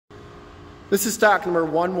This is stock number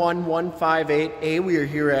 11158A. We are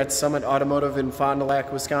here at Summit Automotive in Fond du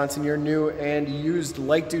Lac, Wisconsin, your new and used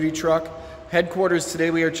light-duty truck headquarters.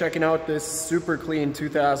 Today we are checking out this super clean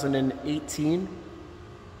 2018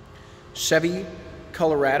 Chevy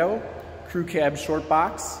Colorado crew cab short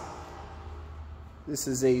box. This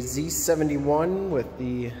is a Z71 with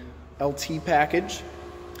the LT package.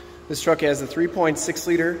 This truck has a 3.6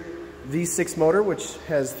 liter V6 motor which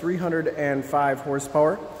has 305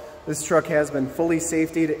 horsepower. This truck has been fully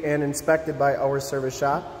safetied and inspected by our service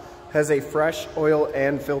shop. Has a fresh oil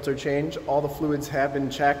and filter change. All the fluids have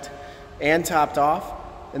been checked and topped off.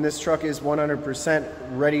 And this truck is 100%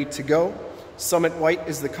 ready to go. Summit White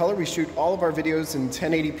is the color. We shoot all of our videos in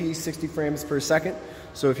 1080p, 60 frames per second.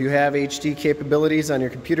 So if you have HD capabilities on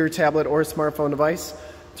your computer, tablet, or smartphone device,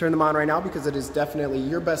 turn them on right now because it is definitely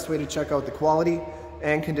your best way to check out the quality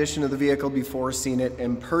and condition of the vehicle before seeing it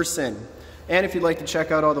in person. And if you'd like to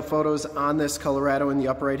check out all the photos on this Colorado, in the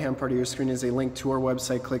upper right hand part of your screen is a link to our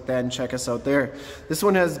website. Click that and check us out there. This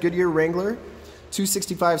one has Goodyear Wrangler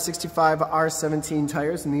 265/65 R17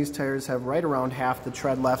 tires, and these tires have right around half the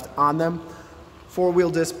tread left on them. Four-wheel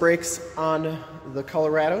disc brakes on the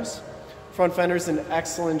Colorados. Front fender's in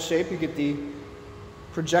excellent shape. You get the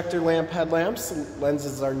projector lamp headlamps,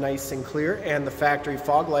 lenses are nice and clear, and the factory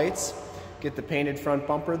fog lights. Get the painted front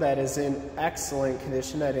bumper, that is in excellent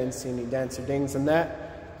condition. I didn't see any dents or dings in that.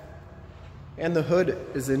 And the hood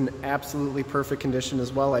is in absolutely perfect condition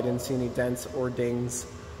as well. I didn't see any dents or dings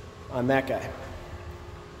on that guy.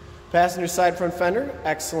 Passenger side front fender,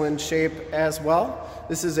 excellent shape as well.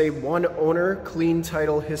 This is a one owner, clean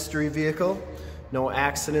title history vehicle. No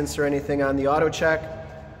accidents or anything on the AUTOCHECK.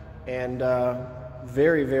 And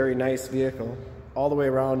very, very nice vehicle. All the way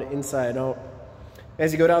around, inside out.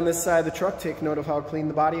 As you go down this side of the truck, take note of how clean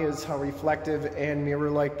the body is, how reflective and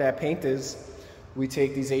mirror-like that paint is. We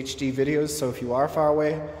take these HD videos, so if you are far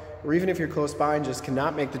away, or even if you're close by and just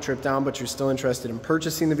cannot make the trip down, but you're still interested in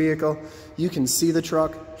purchasing the vehicle, you can see the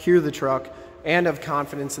truck, hear the truck, and have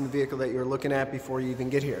confidence in the vehicle that you're looking at before you even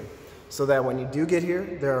get here. So that when you do get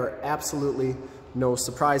here, there are absolutely no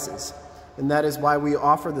surprises. And that is why we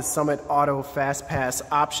offer the Summit Auto Fast Pass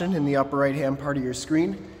option in the upper right-hand part of your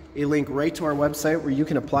screen. A link right to our website where you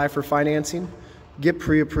can apply for financing, get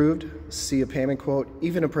pre-approved, see a payment quote,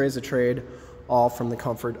 even appraise a trade, all from the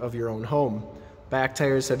comfort of your own home. Back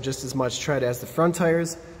tires have just as much tread as the front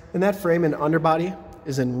tires, and that frame and underbody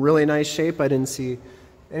is in really nice shape. I didn't see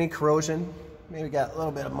any corrosion. Maybe got a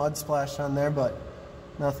little bit of mud splashed on there, but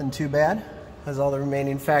nothing too bad. Has all the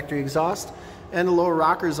remaining factory exhaust, and the lower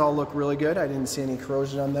rockers all look really good. I didn't see any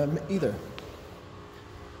corrosion on them either.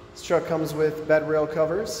 This truck comes with Bedrail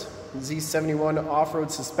covers, Z71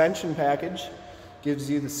 off-road suspension package, gives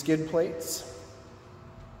you the skid plates,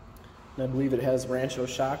 and I believe it has Rancho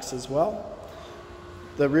shocks as well.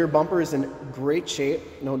 The rear bumper is in great shape,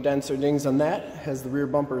 no dents or dings on that. It has the rear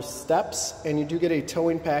bumper steps, and you do get a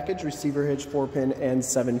towing package, receiver hitch, 4-pin and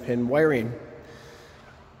 7-pin wiring.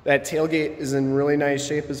 That tailgate is in really nice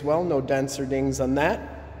shape as well, no dents or dings on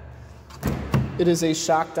that. It is a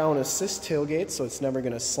shock down assist tailgate, so it's never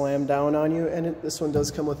going to slam down on you, and this one does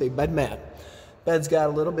come with a bed mat. Bed's got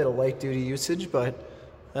a little bit of light duty usage, but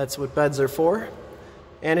that's what beds are for,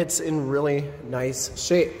 and it's in really nice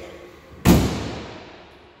shape.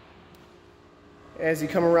 As you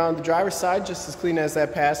come around the driver's side, just as clean as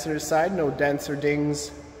that passenger side, no dents or dings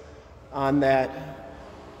on that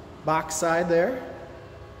box side there.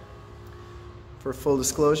 For full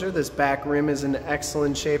disclosure, this back rim is in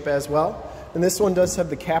excellent shape as well. And this one does have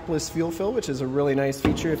the Capless fuel fill, which is a really nice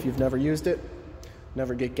feature if you've never used it.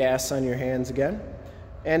 Never get gas on your hands again.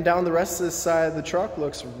 And down the rest of this side of the truck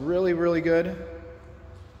looks really, really good.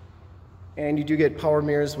 And you do get power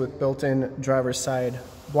mirrors with built-in driver's side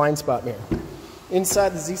blind spot mirror. Inside,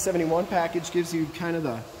 the Z71 package gives you kind of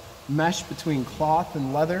the mesh between cloth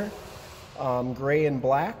and leather, gray and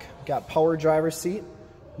black. Got power driver's seat.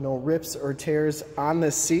 No rips or tears on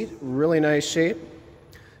this seat. Really nice shape.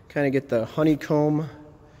 Kind of get the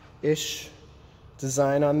honeycomb-ish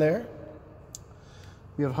design on there.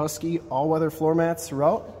 We have Husky all-weather floor mats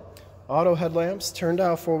throughout. Auto headlamps,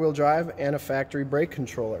 turn-dial four-wheel drive, and a factory brake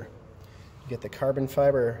controller. You get the carbon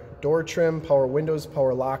fiber door trim, power windows,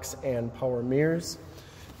 power locks, and power mirrors.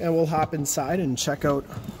 And we'll hop inside and check out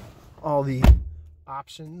all the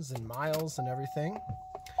options and miles and everything.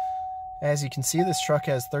 As you can see, this truck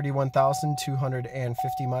has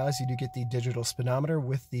 31,250 miles. You do get the digital speedometer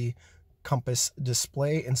with the compass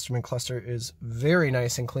display. Instrument cluster is very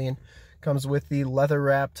nice and clean. Comes with the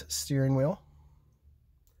leather-wrapped steering wheel.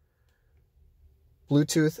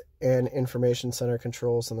 Bluetooth and information center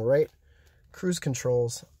controls on the right. cruise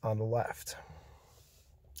controls on the left.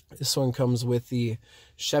 This one comes with the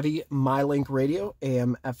Chevy MyLink radio,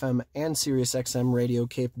 AM, FM, and Sirius XM radio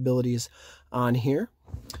capabilities on here.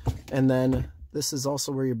 And then this is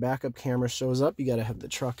also where your backup camera shows up. You got to have the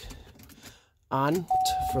truck on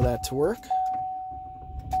for that to work.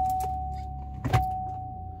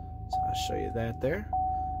 So I'll show you that there.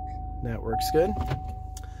 That works good.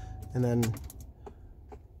 And then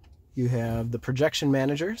you have the projection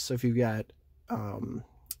manager. So if you've got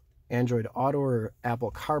Android Auto or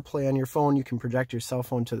Apple CarPlay on your phone, you can project your cell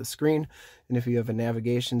phone to the screen. And if you have a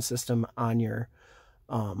navigation system on your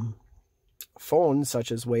phone,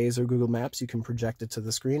 such as Waze or Google Maps, you can project it to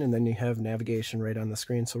the screen, and then you have navigation right on the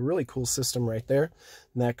screen. So really cool system right there.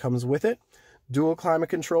 And that comes with it. Dual climate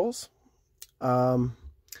controls.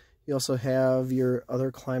 You also have your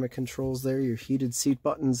other climate controls there, your heated seat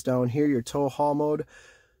buttons down here, your tow haul mode,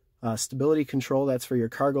 stability control, that's for your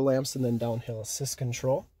cargo lamps, and then downhill assist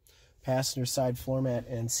control. Passenger side floor mat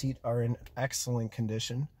and seat are in excellent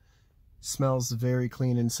condition. Smells very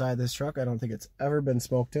clean inside this truck. I don't think it's ever been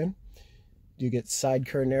smoked in. You get side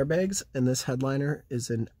curtain airbags, and this headliner is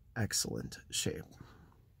in excellent shape.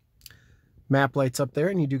 Map lights up there,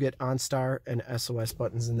 and you do get OnStar and SOS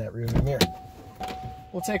buttons in that rearview mirror.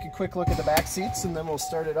 We'll take a quick look at the back seats, and then we'll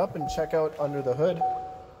start it up and check out under the hood.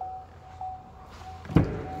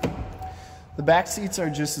 The back seats are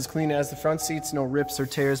just as clean as the front seats, no rips or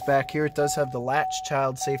tears back here. It does have the Latch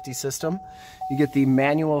child safety system. You get the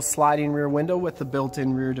manual sliding rear window with the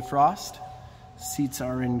built-in rear defrost. Seats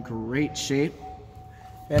are in great shape,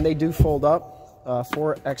 and they do fold up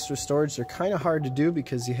for extra storage. They're kind of hard to do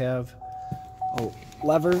because you have a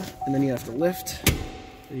lever and then you have to lift.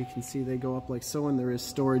 So you can see they go up like so, and there is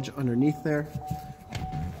storage underneath there.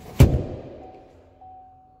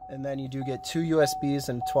 And then you do get 2 USBs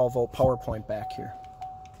and a 12-volt power point back here.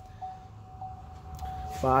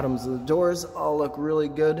 Bottoms of the doors all look really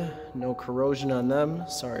good. No corrosion on them.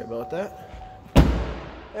 Sorry about that.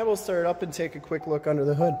 And we'll start it up and take a quick look under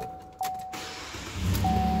the hood.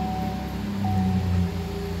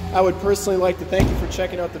 I would personally like to thank you for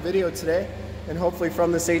checking out the video today. And hopefully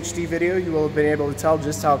from this HD video, you will have been able to tell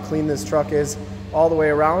just how clean this truck is all the way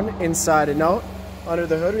around, inside and out. Under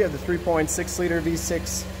the hood, we have the 3.6-liter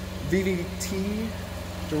V6 VVT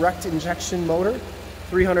direct injection motor,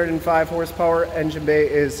 305 horsepower. Engine bay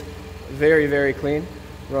is very, very clean,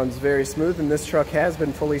 runs very smooth, and this truck has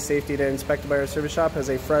been fully safetied and inspected by our service shop, has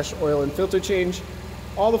a fresh oil and filter change.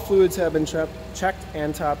 All the fluids have been checked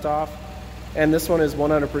and topped off, and this one is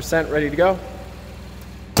 100% ready to go.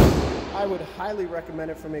 I would highly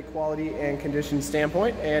recommend it from a quality and condition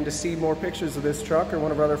standpoint, and to see more pictures of this truck or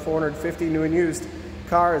one of our other 450 new and used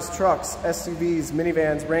cars, trucks, SUVs,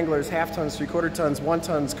 minivans, Wranglers, half tons, 3/4 tons, 1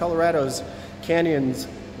 tons, Colorados, Canyons,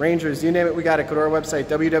 Rangers, you name it, we got it. Go to our website,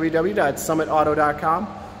 www.summitauto.com.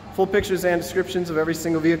 Full pictures and descriptions of every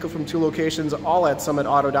single vehicle from 2 locations, all at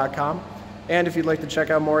summitauto.com. And if you'd like to check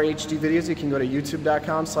out more HD videos, you can go to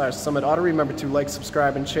youtube.com/summitauto. Remember to like,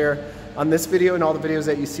 subscribe, and share on this video and all the videos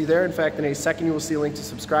that you see there. In fact, in a second, you will see a link to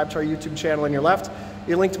subscribe to our YouTube channel on your left.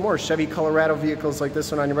 A link to more Chevy Colorado vehicles like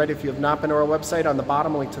this one on your right. If you have not been to our website, on the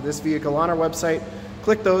bottom, a link to this vehicle on our website.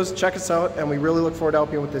 Click those, check us out, and we really look forward to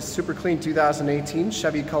helping you with this super clean 2018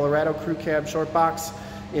 Chevy Colorado Crew Cab Short Box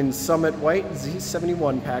in Summit White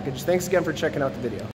Z71 package. Thanks again for checking out the video.